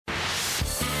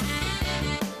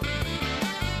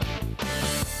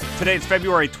Today's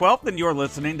February 12th, and you're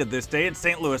listening to This Day in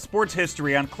St. Louis Sports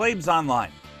History on Claibs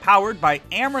Online, powered by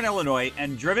Ameren, Illinois,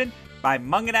 and driven by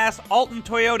Mungenast Alton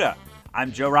Toyota.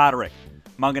 I'm Joe Roderick.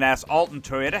 Mungenast Alton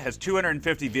Toyota has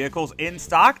 250 vehicles in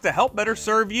stock to help better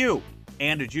serve you.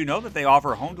 And did you know that they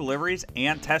offer home deliveries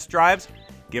and test drives?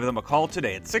 Give them a call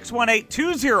today at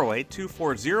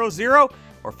 618-208-2400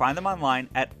 or find them online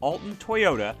at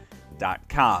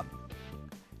altontoyota.com.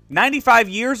 95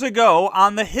 years ago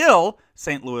on the Hill,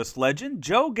 St. Louis legend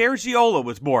Joe Garagiola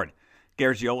was born.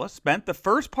 Garagiola spent the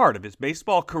first part of his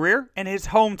baseball career in his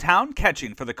hometown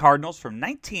catching for the Cardinals from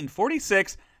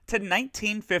 1946 to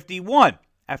 1951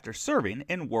 after serving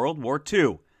in World War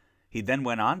II. He then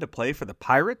went on to play for the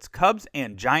Pirates, Cubs,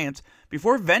 and Giants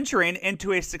before venturing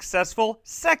into a successful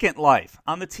second life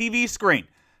on the TV screen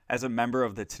as a member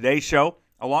of the Today Show,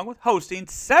 along with hosting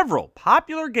several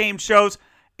popular game shows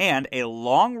and a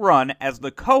long run as the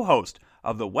co-host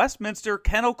of the Westminster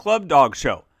Kennel Club Dog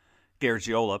Show.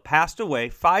 Garagiola passed away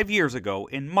 5 years ago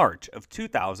in March of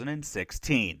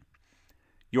 2016.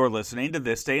 You're listening to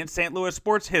This Day in St. Louis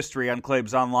Sports History on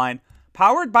Claibs Online,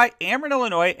 powered by Ameren,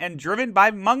 Illinois, and driven by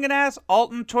Mungenast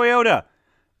Alton Toyota.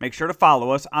 Make sure to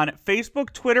follow us on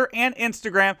Facebook, Twitter, and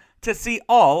Instagram to see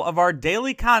all of our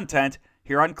daily content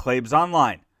here on Claibs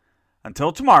Online.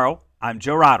 Until tomorrow, I'm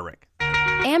Joe Roderick.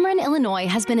 Ameren, Illinois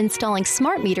has been installing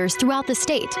smart meters throughout the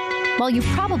state. While you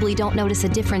probably don't notice a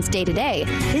difference day to day,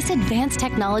 this advanced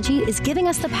technology is giving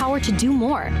us the power to do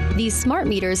more. These smart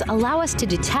meters allow us to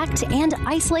detect and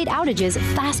isolate outages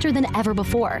faster than ever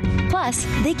before. Plus,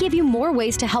 they give you more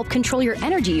ways to help control your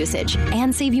energy usage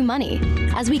and save you money.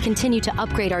 As we continue to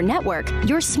upgrade our network,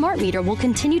 your smart meter will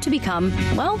continue to become,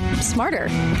 well, smarter.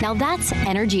 Now that's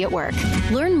energy at work.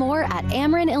 Learn more at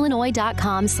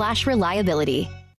amerenillinois.com/reliability.